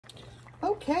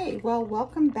Okay, well,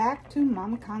 welcome back to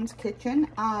Mama Khan's Kitchen.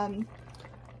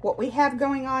 What we have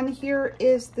going on here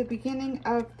is the beginning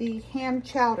of the ham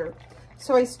chowder.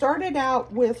 So I started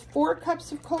out with 4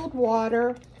 cups of cold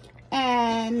water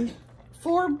and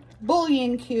 4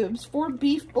 bouillon cubes, 4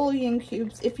 beef bouillon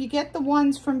cubes. If you get the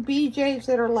ones from BJ's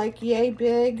that are like yay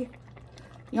big,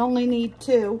 you only need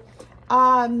 2.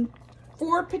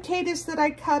 4 potatoes that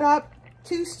I cut up,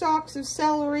 2 stalks of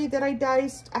celery that I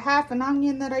diced, a half an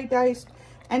onion that I diced,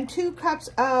 and 2 cups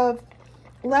of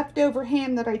leftover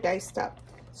ham that I diced up.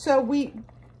 So we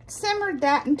simmered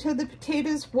that until the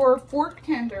potatoes were fork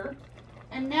tender.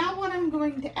 And now what I'm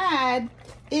going to add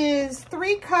is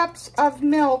 3 cups of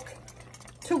milk,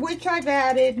 to which I've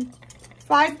added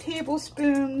 5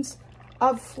 tablespoons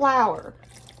of flour.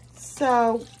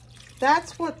 So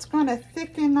that's what's going to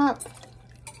thicken up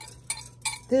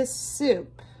this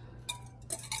soup.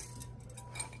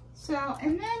 So,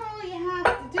 and then all you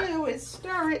have to do is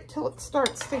stir it till it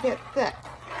starts to get thick.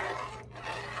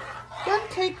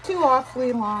 Doesn't take too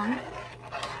awfully long.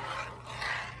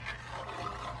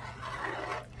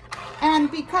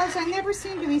 And because I never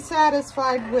seem to be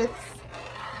satisfied with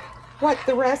what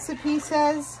the recipe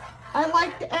says, I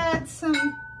like to add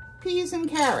some peas and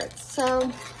carrots. So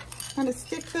I'm going to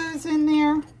stick those in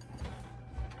there.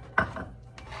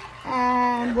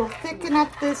 And we'll thicken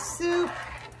up this soup.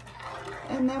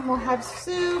 And then we'll have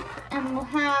soup, and we'll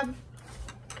have,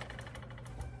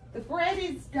 the bread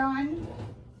is done.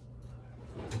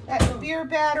 That beer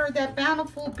batter, that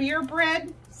bountiful beer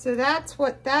bread. So that's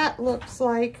what that looks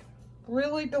like.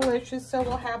 Really delicious. So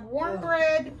we'll have warm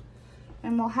bread,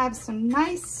 and we'll have some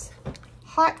nice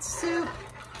hot soup.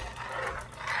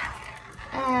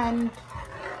 And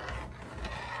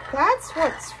that's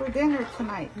what's for dinner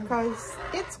tonight, because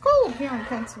it's cold here in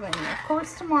Pennsylvania. Of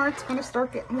course, tomorrow it's going to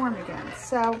start getting warm again.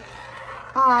 So,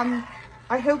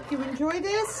 I hope you enjoy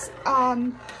this.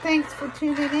 Thanks for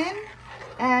tuning in,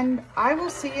 and I will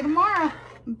see you tomorrow.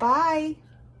 Bye.